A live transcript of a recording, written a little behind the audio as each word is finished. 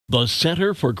The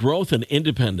Center for Growth and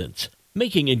Independence,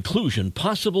 making inclusion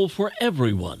possible for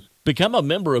everyone. Become a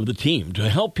member of the team to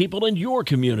help people in your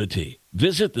community.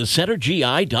 Visit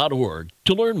thecentergi.org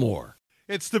to learn more.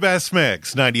 It's the best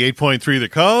mix, 98.3 The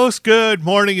Coast. Good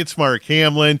morning, it's Mark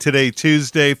Hamlin. Today,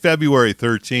 Tuesday, February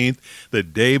 13th, the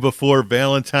day before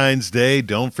Valentine's Day.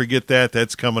 Don't forget that.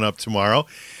 That's coming up tomorrow.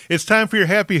 It's time for your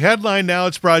happy headline now.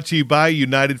 It's brought to you by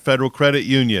United Federal Credit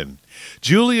Union.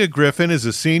 Julia Griffin is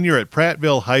a senior at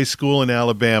Prattville High School in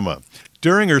Alabama.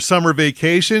 During her summer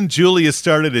vacation, Julia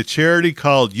started a charity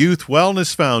called Youth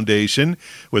Wellness Foundation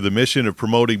with a mission of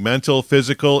promoting mental,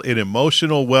 physical, and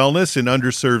emotional wellness in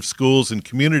underserved schools and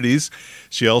communities.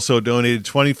 She also donated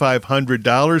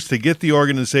 $2,500 to get the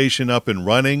organization up and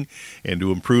running and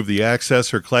to improve the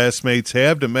access her classmates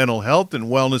have to mental health and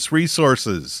wellness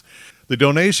resources. The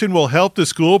donation will help the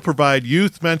school provide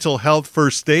youth mental health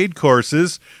first aid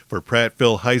courses for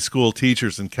Prattville High School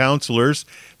teachers and counselors.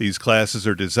 These classes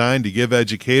are designed to give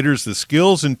educators the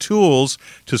skills and tools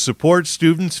to support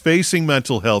students facing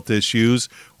mental health issues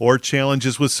or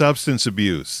challenges with substance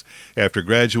abuse. After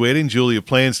graduating, Julia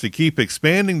plans to keep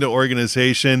expanding the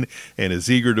organization and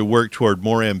is eager to work toward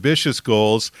more ambitious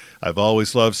goals. I've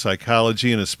always loved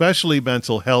psychology and especially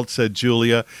mental health, said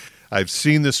Julia. I've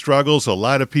seen the struggles a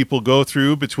lot of people go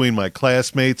through between my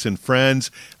classmates and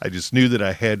friends. I just knew that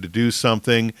I had to do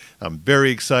something. I'm very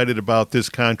excited about this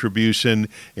contribution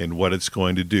and what it's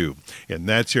going to do. And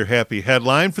that's your happy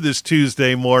headline for this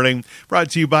Tuesday morning, brought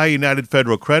to you by United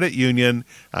Federal Credit Union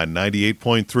on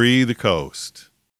 98.3 The Coast.